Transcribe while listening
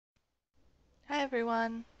Hi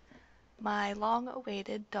everyone. My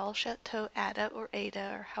long-awaited doll Chateau Ada or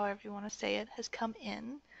Ada or however you want to say it has come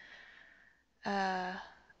in. Uh,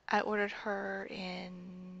 I ordered her in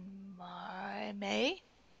May.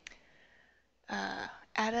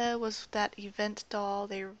 Ada was that event doll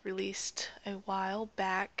they released a while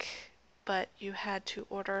back, but you had to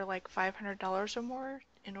order like $500 or more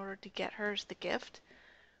in order to get her as the gift.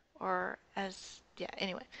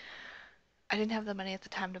 Anyway. I didn't have the money at the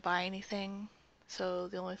time to buy anything, so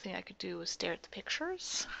the only thing I could do was stare at the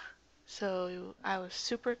pictures. So I was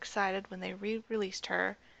super excited when they re-released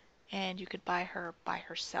her and you could buy her by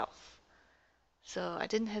herself. So I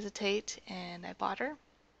didn't hesitate and I bought her.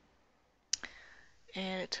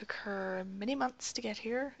 And it took her many months to get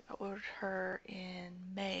here. I ordered her in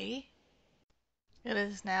May. It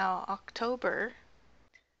is now October.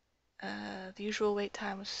 The usual wait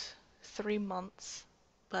time was 3 months,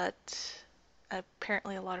 but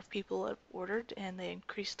apparently a lot of people have ordered and they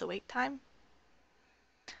increased the wait time.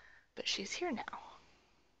 But she's here now.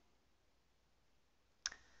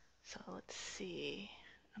 So let's see.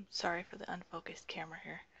 I'm sorry for the unfocused camera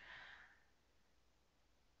here.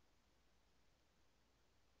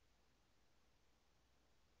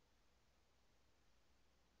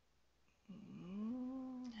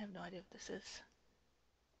 I have no idea what this is.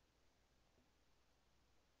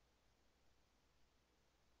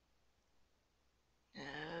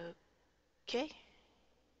 Okay.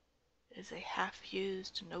 It is a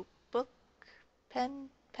half-used notebook pen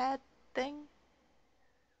pad thing.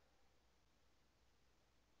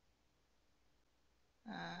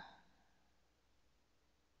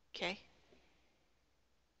 Okay.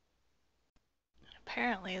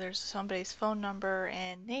 Apparently there's somebody's phone number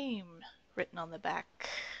and name written on the back.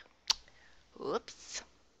 Whoops.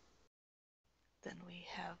 Then we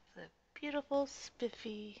have the beautiful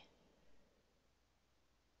spiffy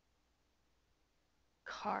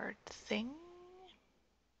card thing.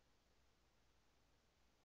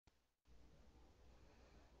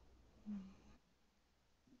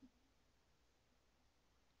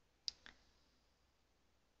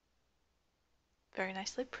 Very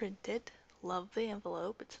nicely printed. Love the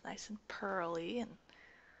envelope. It's nice and pearly and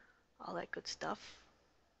all that good stuff.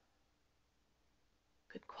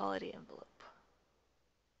 Good quality envelope.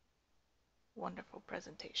 Wonderful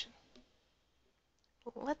presentation.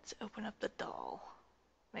 Let's open up the doll.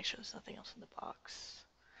 Make sure there's nothing else in the box.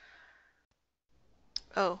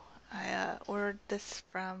 Oh, I ordered this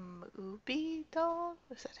from Ubi doll?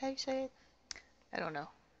 Is that how you say it? I don't know.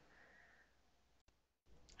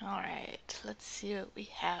 Alright, let's see what we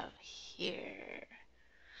have here.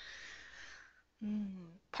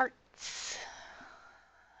 Parts.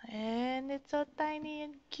 And it's so tiny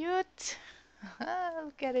and cute.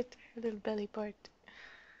 Look at it, her little belly part.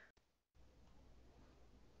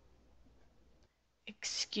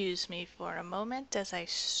 Excuse me for a moment as I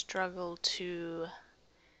struggle to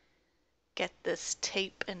get this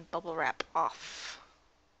tape and bubble wrap off.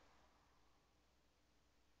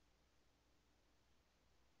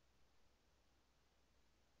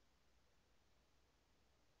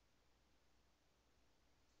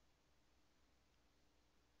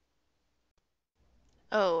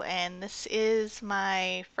 Oh, and this is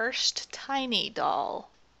my first tiny doll.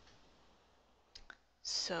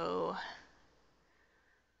 So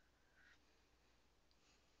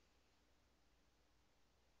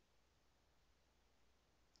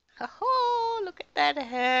oh, look at that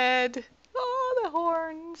head. Oh, the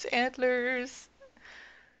horns, antlers.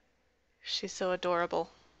 She's so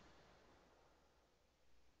adorable.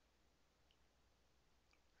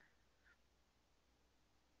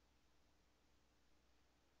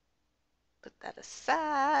 Put that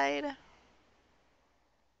aside.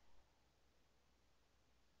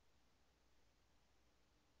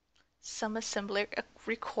 Some assembly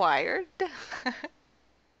required.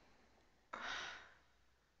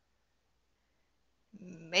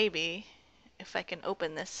 Maybe if I can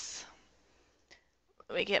open this.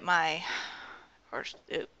 Let me get my first.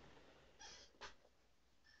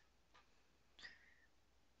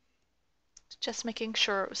 Just making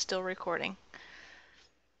sure it was still recording.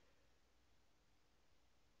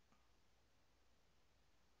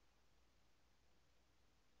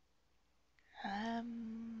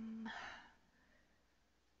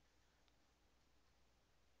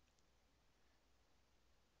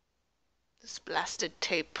 This blasted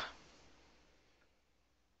tape.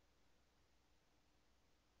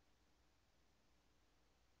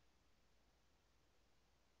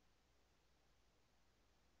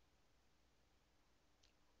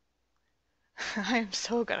 I am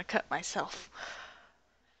so gonna cut myself.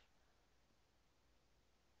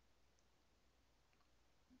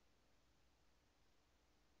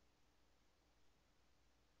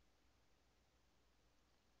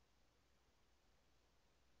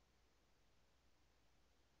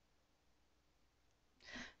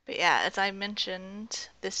 But yeah, as I mentioned,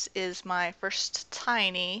 this is my first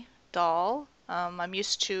tiny doll. I'm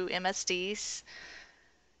used to MSDs,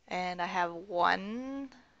 and I have one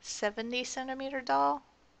 70 centimeter doll.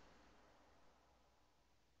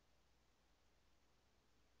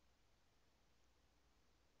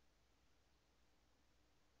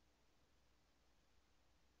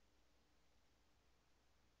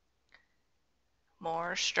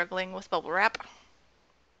 More struggling with bubble wrap.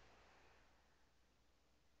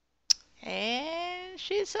 And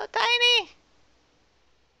she's so tiny!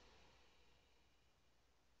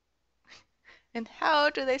 And how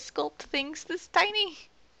do they sculpt things this tiny?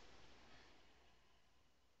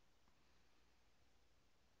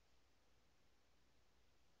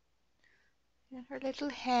 And her little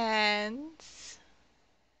hands.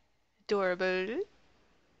 Adorable.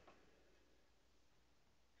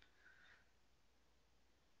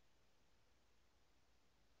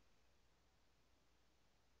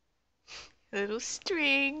 Little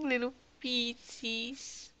string, little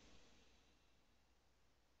feetsies.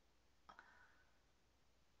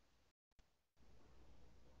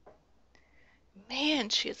 Man,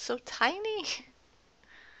 she is so tiny.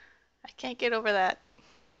 I can't get over that.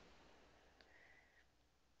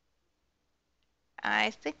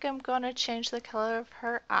 I think I'm gonna change the color of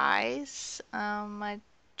her eyes. I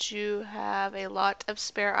do have a lot of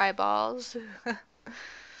spare eyeballs.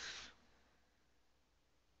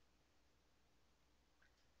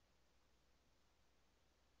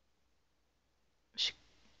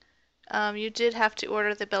 You did have to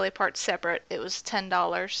order the belly part separate. It was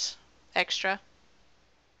 $10 extra.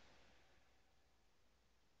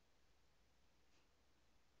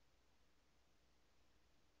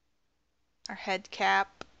 Our head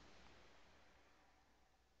cap.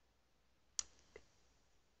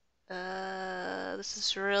 This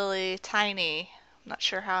is really tiny. I'm not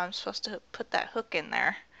sure how I'm supposed to put that hook in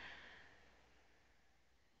there.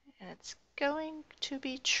 And it's going to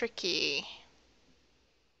be tricky.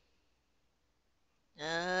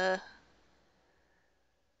 Uh,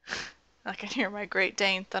 I can hear my Great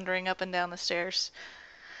Dane thundering up and down the stairs.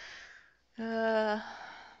 Uh,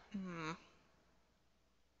 hmm.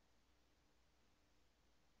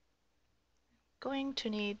 Going to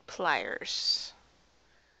need pliers.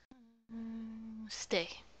 Stay.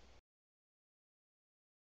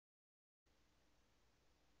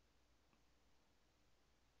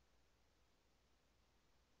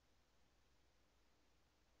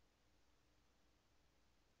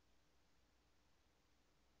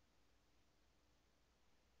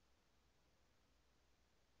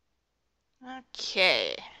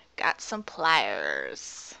 Okay, got some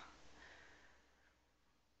pliers.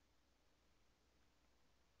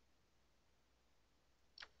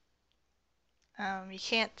 You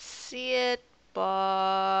can't see it,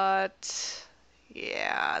 but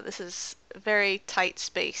yeah, this is a very tight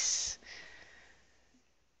space.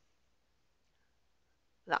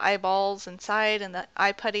 The eyeballs inside and the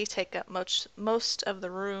eye putty take up most of the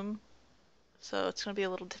room, so it's going to be a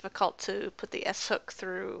little difficult to put the S hook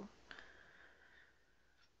through.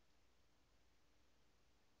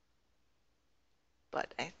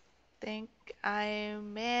 But I think I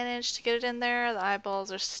managed to get it in there. The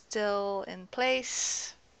eyeballs are still in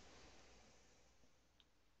place.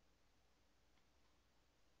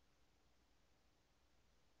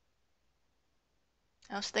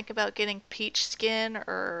 I was thinking about getting peach skin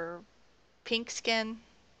or pink skin,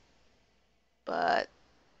 but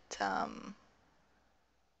um,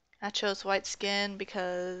 I chose white skin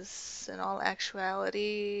because, in all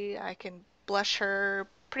actuality, I can blush her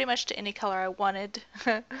pretty much to any color I wanted.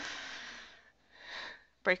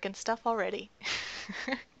 Breaking stuff already.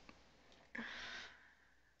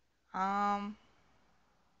 um,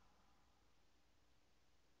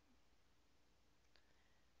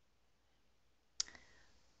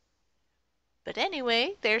 but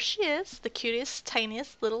anyway, there she is, the cutest,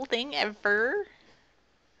 tiniest little thing ever.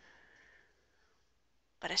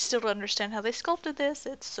 But I still don't understand how they sculpted this.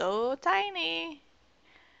 It's so tiny.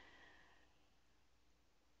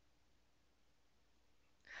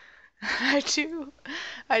 I do,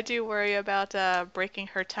 I do worry about breaking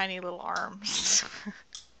her tiny little arms.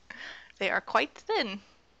 They are quite thin.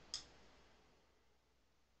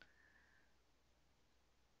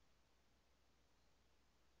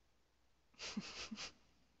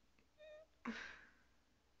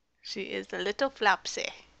 She is a little flopsy.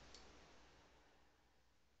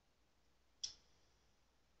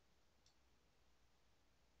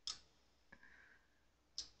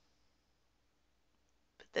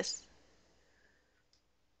 But this,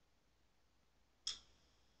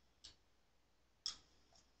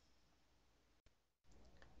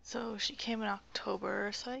 So she came in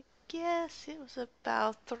October, so I guess it was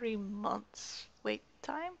about 3 months wait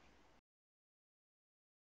time.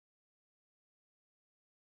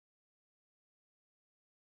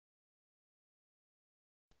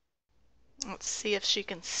 Let's see if she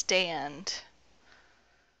can stand.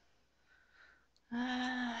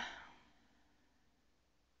 Uh,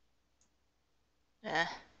 eh.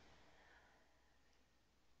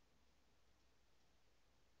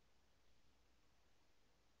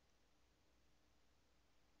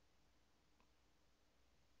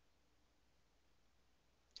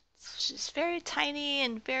 She's very tiny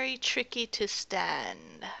and very tricky to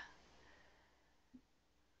stand.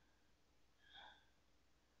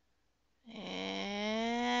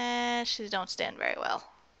 And she don't stand very well.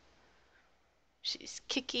 She's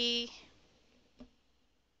kicky.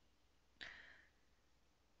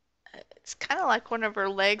 It's kind of like one of her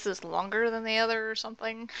legs is longer than the other or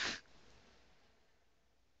something.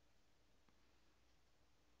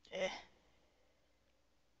 Eh.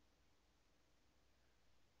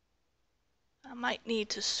 I might need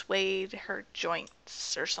to suede her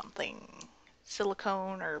joints or something.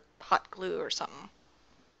 Silicone or hot glue or something.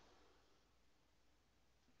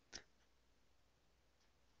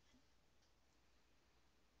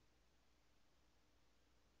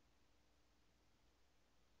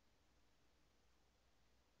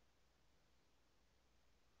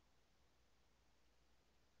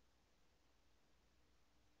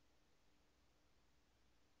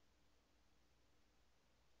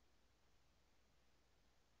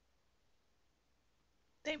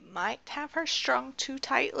 They might have her strung too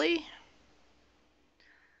tightly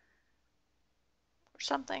or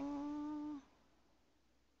something.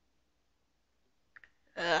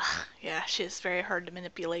 Ugh, yeah, she's very hard to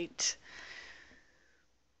manipulate.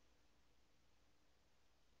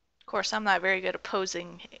 Of course, I'm not very good at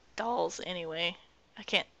posing dolls anyway. I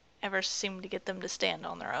can't ever seem to get them to stand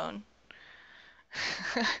on their own.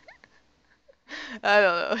 I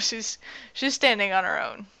don't know. She's standing on her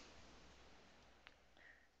own.